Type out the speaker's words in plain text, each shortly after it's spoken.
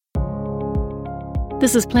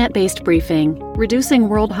This is Plant-Based Briefing, Reducing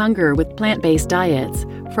World Hunger with Plant-Based Diets,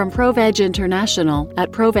 from ProVeg International at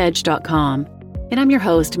proveg.com. And I'm your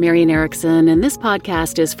host, Marian Erickson, and this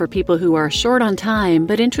podcast is for people who are short on time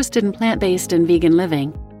but interested in plant-based and vegan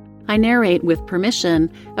living. I narrate, with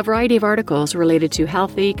permission, a variety of articles related to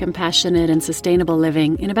healthy, compassionate, and sustainable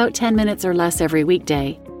living in about 10 minutes or less every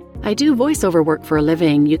weekday. I do voiceover work for a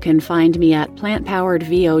living. You can find me at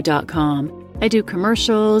plantpoweredvo.com. I do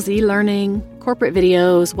commercials, e-learning, corporate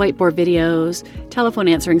videos, whiteboard videos, telephone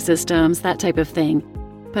answering systems, that type of thing.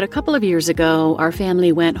 But a couple of years ago, our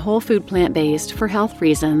family went whole food plant-based for health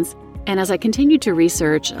reasons, and as I continued to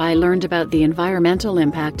research, I learned about the environmental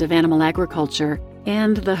impact of animal agriculture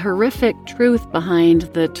and the horrific truth behind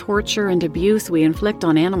the torture and abuse we inflict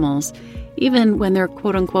on animals. Even when they're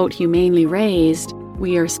quote-unquote humanely raised,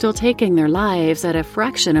 we are still taking their lives at a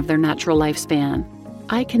fraction of their natural lifespan.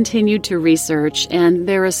 I continued to research, and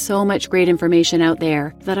there is so much great information out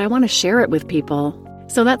there that I want to share it with people.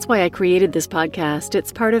 So that's why I created this podcast.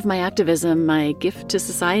 It's part of my activism, my gift to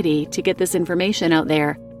society, to get this information out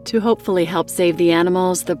there, to hopefully help save the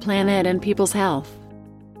animals, the planet, and people's health.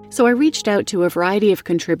 So I reached out to a variety of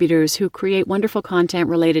contributors who create wonderful content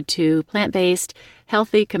related to plant-based,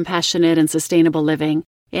 healthy, compassionate, and sustainable living,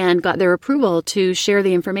 and got their approval to share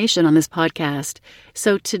the information on this podcast.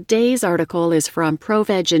 So today's article is from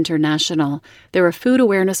ProVeg International. They're a food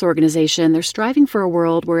awareness organization. They're striving for a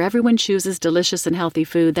world where everyone chooses delicious and healthy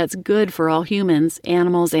food that's good for all humans,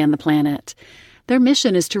 animals, and the planet. Their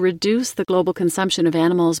mission is to reduce the global consumption of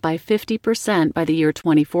animals by 50% by the year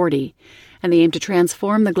 2040, and they aim to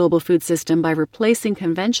transform the global food system by replacing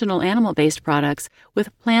conventional animal-based products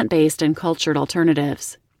with plant-based and cultured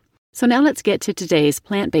alternatives. So now let's get to today's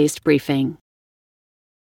plant-based briefing.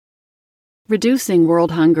 Reducing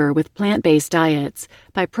World Hunger with Plant-Based Diets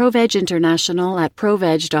by ProVeg International at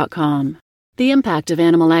proveg.com. The impact of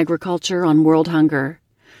animal agriculture on world hunger.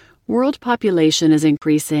 World population is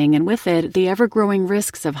increasing, and with it, the ever-growing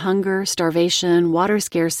risks of hunger, starvation, water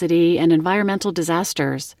scarcity, and environmental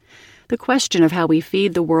disasters. The question of how we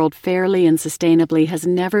feed the world fairly and sustainably has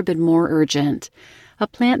never been more urgent. A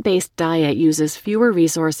plant-based diet uses fewer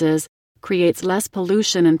resources, creates less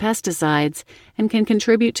pollution and pesticides, and can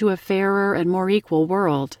contribute to a fairer and more equal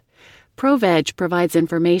world. ProVeg provides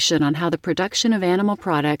information on how the production of animal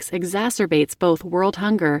products exacerbates both world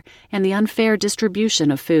hunger and the unfair distribution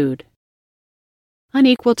of food.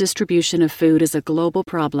 Unequal distribution of food is a global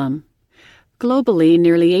problem. Globally,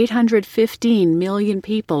 nearly 815 million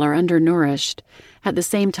people are undernourished. At the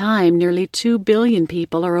same time, nearly 2 billion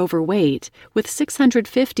people are overweight, with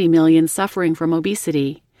 650 million suffering from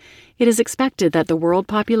obesity. It is expected that the world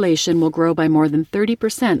population will grow by more than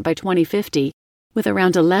 30% by 2050, with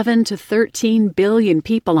around 11 to 13 billion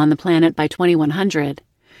people on the planet by 2100.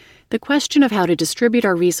 The question of how to distribute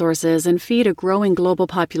our resources and feed a growing global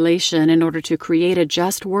population in order to create a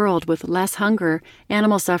just world with less hunger,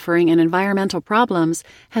 animal suffering, and environmental problems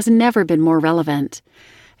has never been more relevant.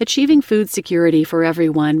 Achieving food security for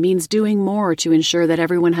everyone means doing more to ensure that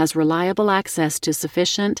everyone has reliable access to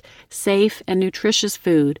sufficient, safe, and nutritious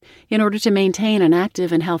food in order to maintain an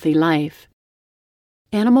active and healthy life.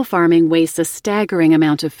 Animal farming wastes a staggering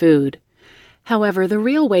amount of food. However, the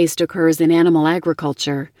real waste occurs in animal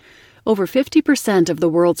agriculture. Over 50% of the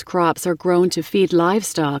world's crops are grown to feed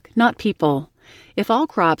livestock, not people. If all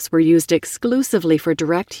crops were used exclusively for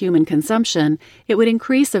direct human consumption, it would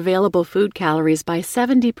increase available food calories by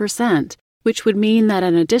 70%, which would mean that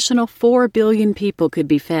an additional 4 billion people could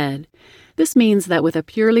be fed. This means that with a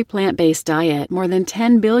purely plant-based diet, more than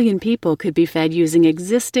 10 billion people could be fed using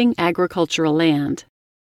existing agricultural land.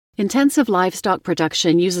 Intensive livestock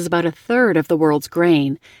production uses about a third of the world's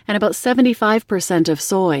grain and about 75% of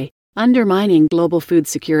soy, undermining global food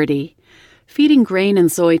security. Feeding grain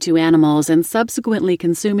and soy to animals and subsequently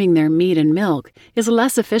consuming their meat and milk is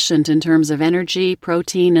less efficient in terms of energy,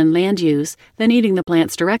 protein, and land use than eating the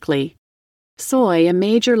plants directly. Soy, a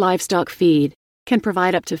major livestock feed, can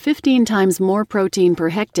provide up to 15 times more protein per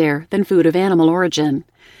hectare than food of animal origin.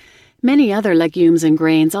 Many other legumes and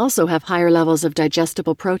grains also have higher levels of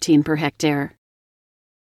digestible protein per hectare.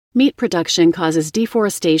 Meat production causes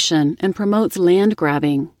deforestation and promotes land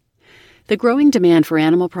grabbing. The growing demand for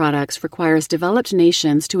animal products requires developed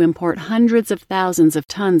nations to import hundreds of thousands of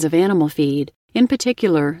tons of animal feed, in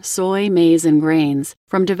particular soy, maize, and grains,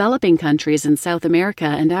 from developing countries in South America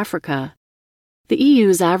and Africa. The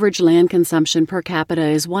EU's average land consumption per capita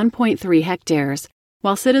is 1.3 hectares,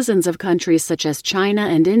 while citizens of countries such as China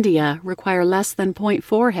and India require less than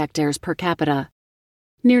 0.4 hectares per capita.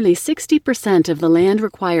 Nearly 60% of the land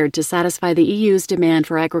required to satisfy the EU's demand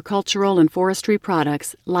for agricultural and forestry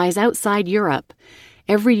products lies outside Europe,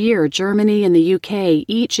 Every year, Germany and the UK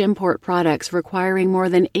each import products requiring more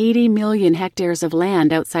than 80 million hectares of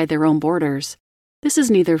land outside their own borders. This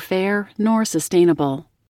is neither fair nor sustainable.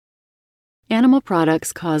 Animal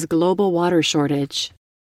products cause global water shortage.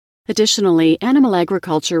 Additionally, animal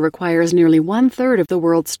agriculture requires nearly 1/3 of the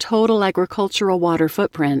world's total agricultural water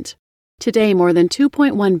footprint. Today, more than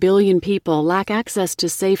 2.1 billion people lack access to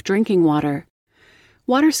safe drinking water.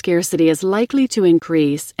 Water scarcity is likely to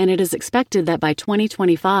increase, and it is expected that by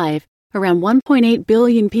 2025, around 1.8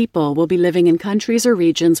 billion people will be living in countries or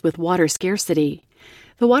regions with water scarcity.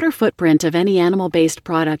 The water footprint of any animal-based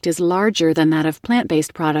product is larger than that of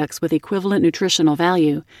plant-based products with equivalent nutritional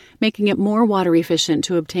value, making it more water efficient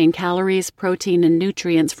to obtain calories, protein, and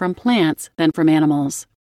nutrients from plants than from animals.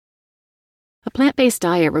 A plant-based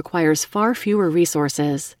diet requires far fewer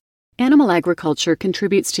resources. Animal agriculture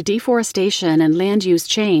contributes to deforestation and land use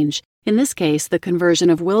change, in this case the conversion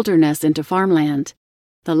of wilderness into farmland.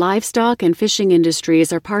 The livestock and fishing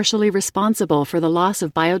industries are partially responsible for the loss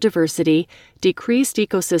of biodiversity, decreased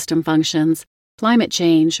ecosystem functions, climate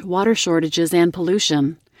change, water shortages, and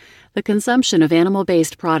pollution. The consumption of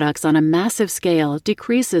animal-based products on a massive scale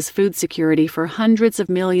decreases food security for hundreds of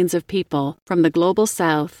millions of people from the global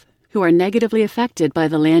south who are negatively affected by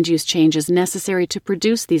the land use changes necessary to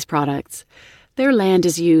produce these products. Their land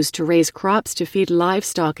is used to raise crops to feed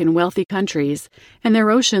livestock in wealthy countries, and their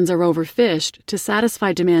oceans are overfished to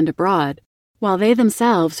satisfy demand abroad, while they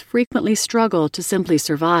themselves frequently struggle to simply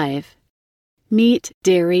survive. Meat,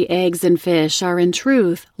 dairy, eggs, and fish are in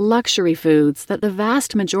truth luxury foods that the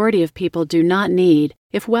vast majority of people do not need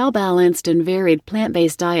if well-balanced and varied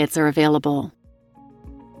plant-based diets are available.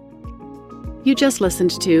 You just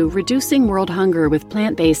listened to Reducing World Hunger with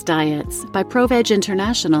Plant-Based Diets by ProVeg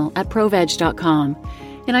International at proveg.com.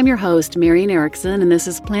 And I'm your host, Marian Erickson, and this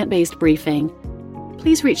is Plant-Based Briefing.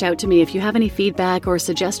 Please reach out to me if you have any feedback or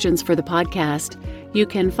suggestions for the podcast. You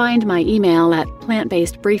can find my email at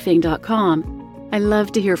plantbasedbriefing.com. I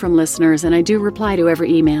love to hear from listeners, and I do reply to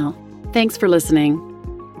every email. Thanks for listening.